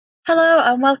Hello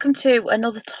and welcome to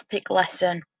another topic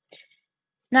lesson.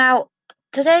 Now,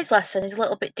 today's lesson is a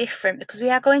little bit different because we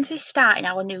are going to be starting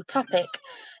our new topic,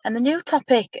 and the new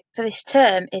topic for this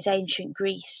term is ancient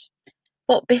Greece.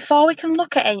 But before we can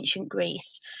look at ancient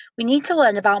Greece, we need to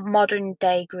learn about modern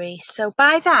day Greece. So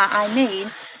by that I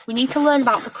mean we need to learn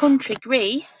about the country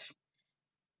Greece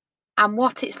and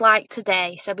what it's like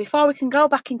today. So before we can go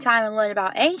back in time and learn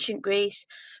about ancient Greece,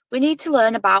 we need to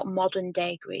learn about modern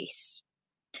day Greece.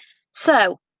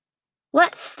 So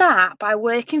let's start by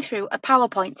working through a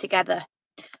PowerPoint together.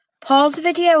 Pause the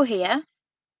video here,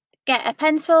 get a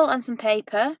pencil and some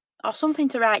paper or something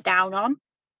to write down on.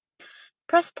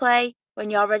 Press play when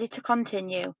you're ready to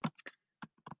continue.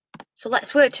 So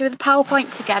let's work through the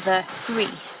PowerPoint together.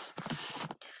 Greece.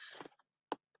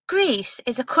 Greece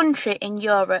is a country in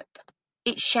Europe.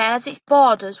 It shares its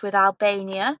borders with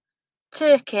Albania,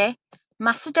 Turkey,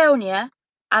 Macedonia,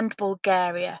 and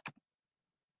Bulgaria.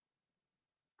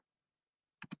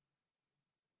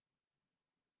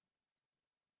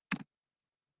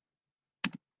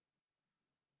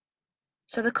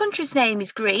 So the country's name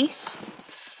is Greece.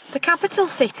 The capital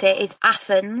city is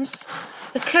Athens.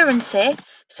 The currency,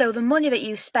 so the money that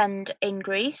you spend in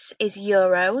Greece, is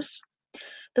euros.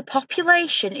 The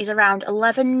population is around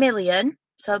 11 million,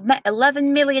 so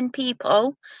 11 million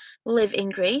people live in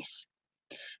Greece.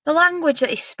 The language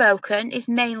that is spoken is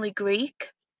mainly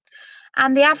Greek.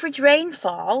 And the average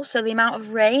rainfall, so the amount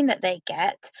of rain that they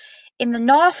get, in the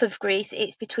north of Greece,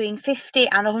 it's between 50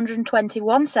 and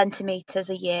 121 centimetres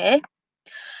a year.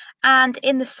 And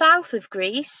in the south of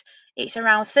Greece, it's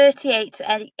around 38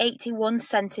 to 81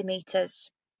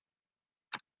 centimetres.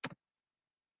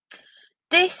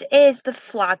 This is the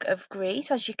flag of Greece,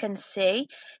 as you can see.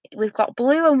 We've got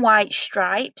blue and white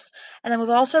stripes, and then we've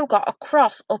also got a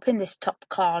cross up in this top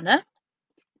corner.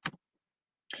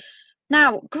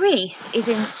 Now, Greece is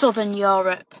in southern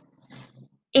Europe.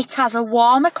 It has a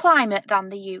warmer climate than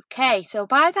the UK, so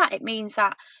by that it means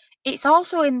that it's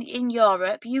also in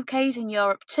Europe. UK is in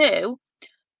Europe too,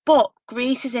 but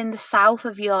Greece is in the south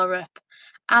of Europe,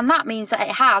 and that means that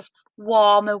it has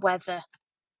warmer weather.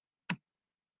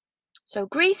 So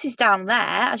Greece is down there,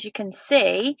 as you can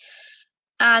see,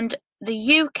 and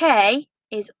the UK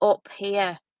is up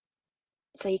here.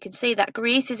 So you can see that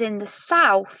Greece is in the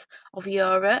south of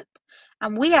Europe,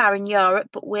 and we are in Europe,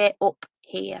 but we're up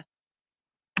here.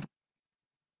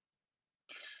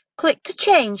 Click to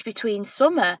change between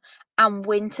summer and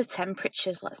winter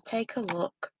temperatures. Let's take a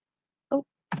look.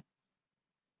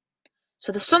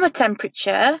 So the summer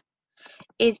temperature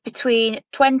is between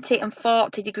 20 and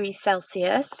 40 degrees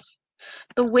Celsius.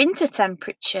 The winter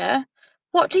temperature,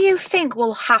 what do you think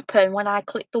will happen when I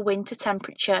click the winter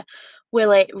temperature?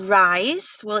 Will it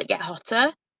rise? Will it get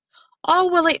hotter? Or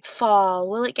will it fall?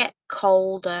 Will it get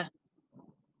colder?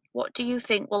 What do you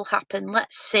think will happen?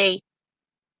 Let's see.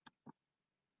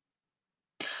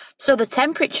 So the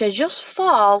temperature just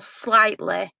falls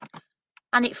slightly,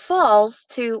 and it falls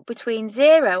to between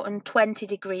 0 and 20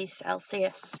 degrees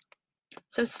Celsius.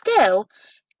 So still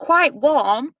quite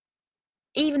warm,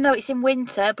 even though it's in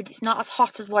winter, but it's not as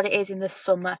hot as what it is in the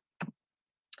summer.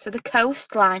 So the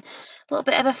coastline, a little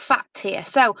bit of a fact here.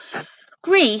 So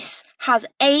Greece has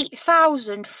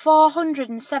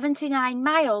 8,479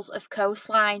 miles of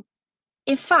coastline.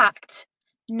 In fact,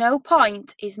 no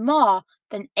point is more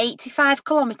than 85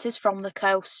 kilometres from the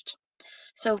coast.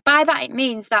 So by that it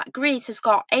means that Greece has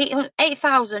got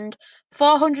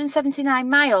 8,479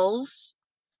 miles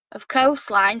of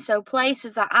coastline, so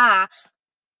places that are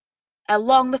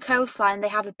along the coastline, they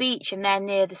have a beach and they're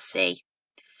near the sea.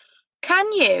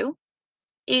 Can you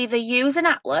either use an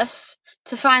atlas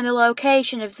to find the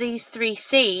location of these three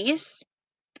seas,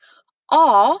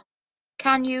 or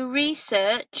can you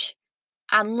research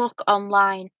and look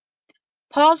online?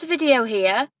 Pause the video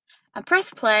here and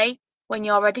press play when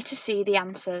you're ready to see the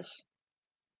answers.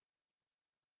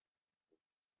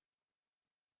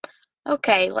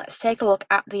 Okay, let's take a look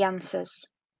at the answers.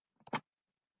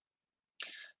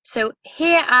 So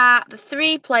here are the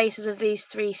three places of these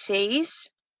three seas.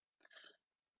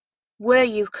 Were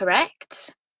you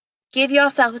correct? Give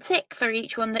yourself a tick for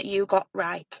each one that you got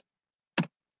right.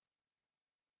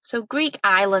 So Greek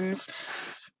islands.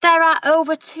 There are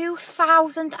over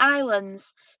 2,000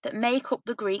 islands that make up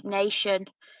the Greek nation.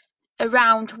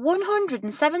 Around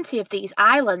 170 of these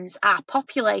islands are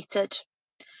populated.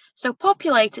 So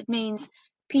populated means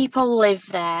people live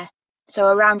there. So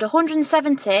around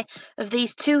 170 of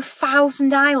these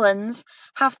 2,000 islands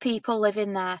have people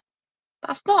living there.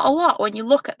 That's not a lot when you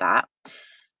look at that.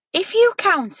 If you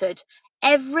counted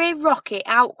every rocky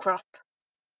outcrop,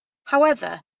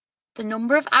 however, the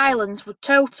number of islands would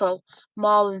total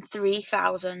more than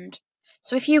 3,000.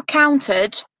 So if you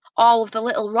counted all of the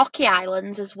little rocky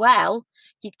islands as well,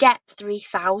 you'd get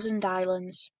 3,000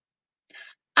 islands.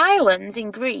 Islands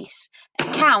in Greece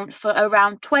account for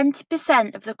around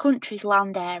 20% of the country's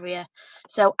land area.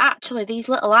 So actually these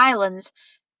little islands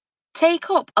take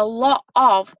up a lot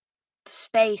of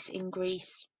space in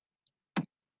Greece.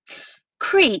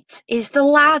 Crete is the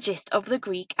largest of the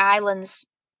Greek islands.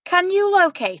 Can you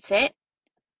locate it?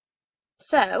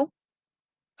 So,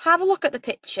 have a look at the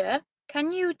picture.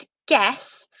 Can you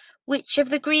guess which of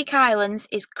the Greek islands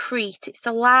is Crete? It's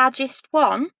the largest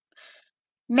one.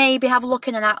 Maybe have a look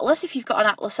in an atlas if you've got an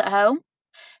atlas at home.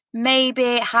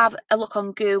 Maybe have a look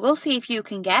on Google, see if you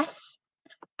can guess.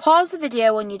 Pause the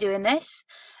video when you're doing this,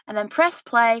 and then press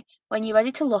play when you're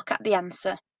ready to look at the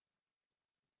answer.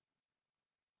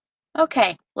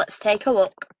 Okay, let's take a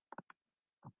look.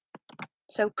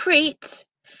 So Crete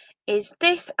is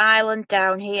this island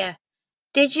down here.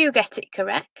 Did you get it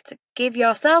correct? Give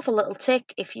yourself a little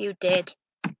tick if you did.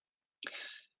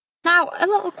 Now, a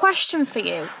little question for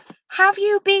you. Have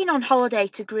you been on holiday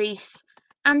to Greece,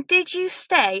 and did you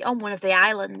stay on one of the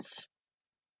islands?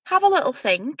 Have a little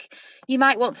think. You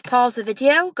might want to pause the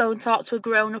video, go and talk to a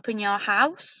grown-up in your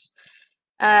house.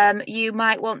 You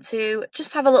might want to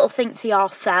just have a little think to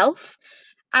yourself.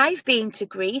 I've been to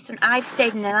Greece and I've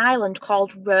stayed in an island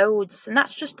called Rhodes, and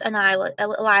that's just an island, a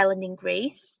little island in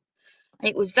Greece. And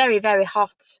it was very, very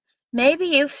hot. Maybe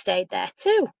you've stayed there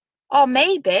too. Or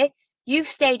maybe you've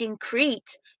stayed in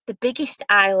Crete, the biggest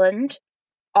island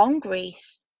on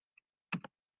Greece.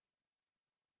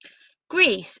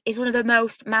 Greece is one of the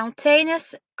most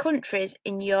mountainous countries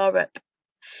in Europe.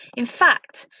 In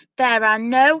fact, there are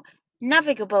no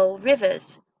navigable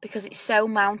rivers because it's so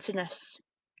mountainous.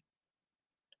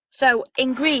 So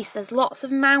in Greece, there's lots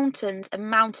of mountains and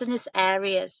mountainous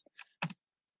areas.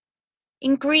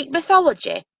 In Greek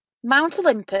mythology, Mount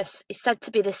Olympus is said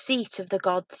to be the seat of the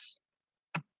gods.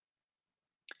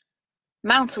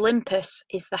 Mount Olympus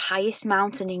is the highest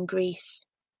mountain in Greece.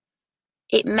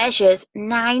 It measures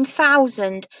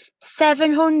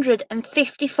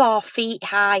 9,754 feet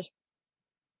high.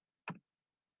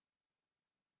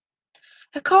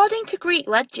 According to Greek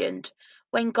legend,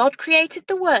 when God created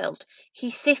the world,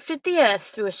 he sifted the earth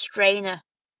through a strainer.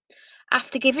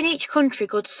 After giving each country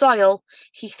good soil,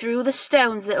 he threw the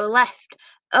stones that were left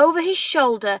over his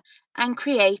shoulder and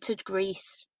created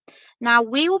Greece. Now,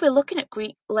 we will be looking at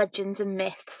Greek legends and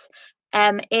myths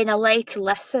in a later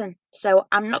lesson, so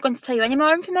I'm not going to tell you any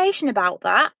more information about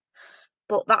that,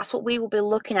 but that's what we will be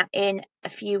looking at in a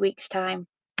few weeks' time.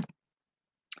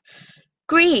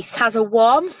 Greece has a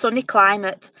warm, sunny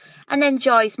climate and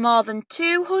enjoys more than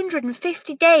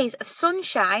 250 days of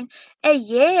sunshine a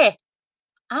year.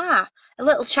 A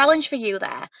little challenge for you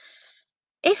there.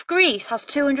 If Greece has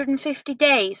 250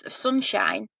 days of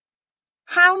sunshine,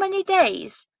 how many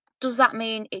days does that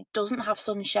mean it doesn't have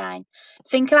sunshine?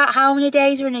 Think about how many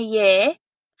days are in a year.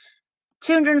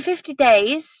 250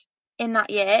 days in that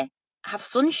year have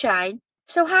sunshine,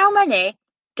 so how many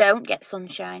don't get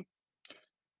sunshine?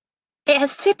 It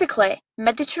has typically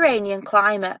Mediterranean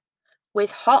climate with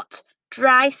hot,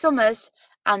 dry summers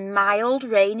and mild,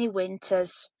 rainy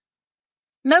winters.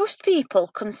 Most people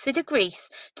consider Greece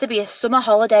to be a summer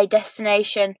holiday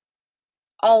destination,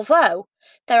 although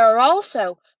there are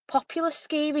also popular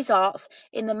ski resorts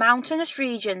in the mountainous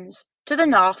regions to the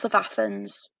north of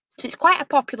Athens. So it's quite a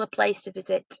popular place to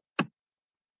visit.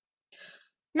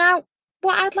 Now,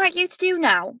 what I'd like you to do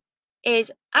now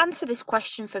is answer this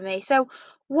question for me. So,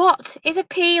 what is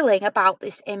appealing about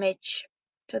this image?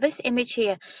 So this image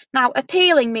here. Now,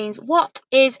 appealing means what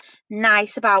is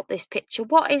nice about this picture?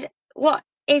 What is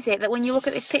it that when you look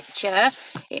at this picture,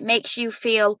 it makes you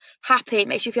feel happy, it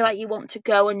makes you feel like you want to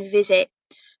go and visit?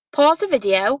 Pause the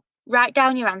video, write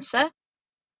down your answer,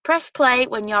 press play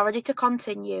when you're ready to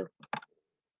continue.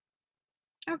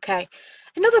 Okay,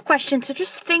 another question to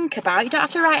just think about. You don't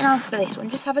have to write an answer for this one,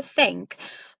 just have a think.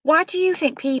 Why do you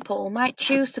think people might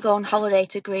choose to go on holiday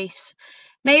to Greece?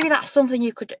 Maybe that's something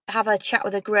you could have a chat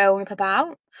with a grown-up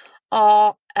about,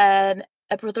 or a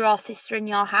brother or sister in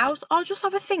your house, or just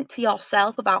have a think to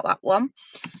yourself about that one.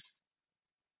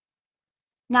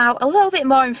 Now, a little bit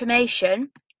more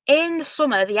information. In the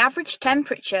summer, the average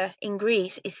temperature in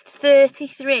Greece is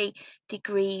 33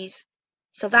 degrees.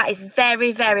 So that is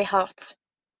very, very hot.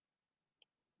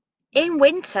 In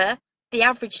winter, the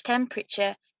average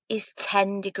temperature is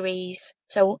 10 degrees.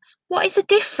 So what is the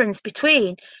difference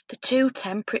between the two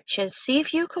temperatures? See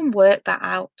if you can work that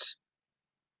out.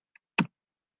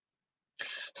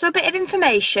 So a bit of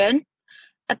information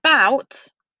about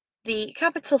the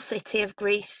capital city of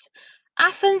Greece.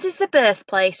 Athens is the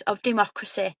birthplace of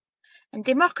democracy, and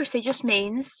democracy just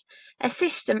means a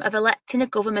system of electing a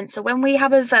government. So when we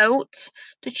have a vote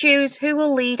to choose who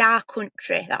will lead our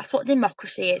country, that's what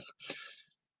democracy is.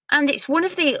 And it's one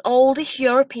of the oldest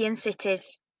European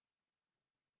cities.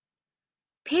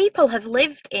 People have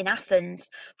lived in Athens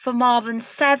for more than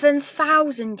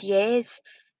 7,000 years.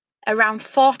 Around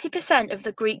 40% of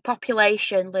the Greek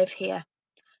population live here.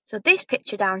 So this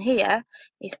picture down here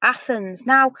is Athens.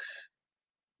 Now,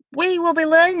 we will be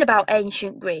learning about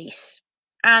ancient Greece.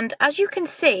 And as you can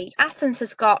see, Athens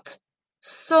has got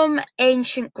some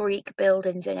ancient Greek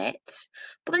buildings in it,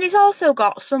 but then it's also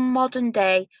got some modern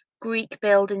day Greek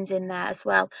buildings in there as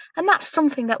well. And that's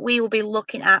something that we will be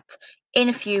looking at in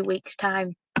a few weeks'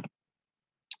 time.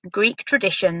 Greek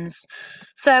traditions.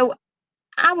 So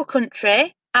our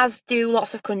country, as do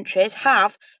lots of countries,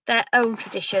 have their own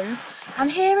traditions, and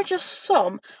here are just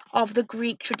some of the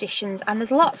Greek traditions, and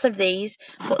there's lots of these,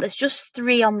 but there's just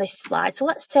 3 on this slide, so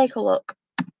let's take a look.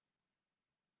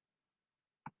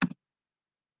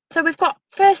 So we've got,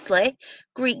 firstly,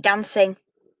 Greek dancing.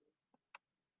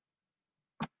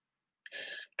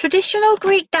 Traditional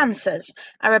Greek dances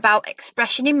are about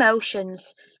expressing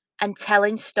emotions and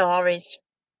telling stories.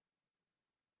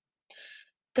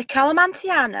 The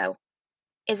Kalamantiano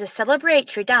is a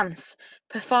celebratory dance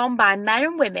performed by men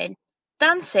and women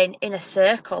dancing in a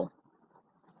circle.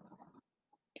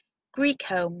 Greek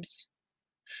homes.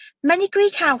 Many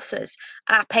Greek houses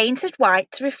are painted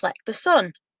white to reflect the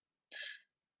sun.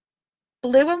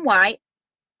 Blue and white,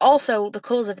 also the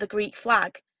colours of the Greek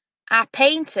flag, are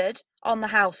painted on the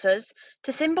houses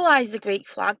to symbolise the Greek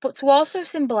flag, but to also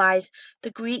symbolise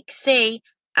the Greek sea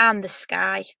and the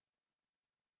sky.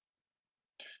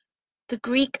 The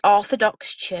Greek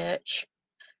Orthodox Church.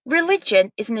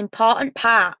 Religion is an important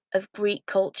part of Greek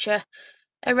culture.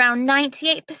 Around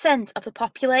 98% of the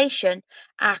population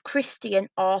are Christian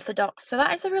Orthodox, so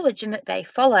that is a religion that they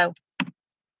follow.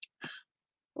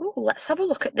 Ooh, let's have a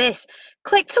look at this.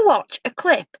 Click to watch a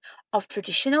clip of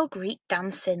traditional Greek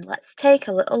dancing. Let's take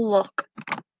a little look.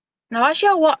 Now, as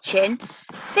you're watching,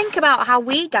 think about how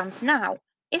we dance now.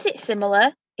 Is it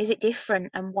similar? Is it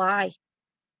different? And why?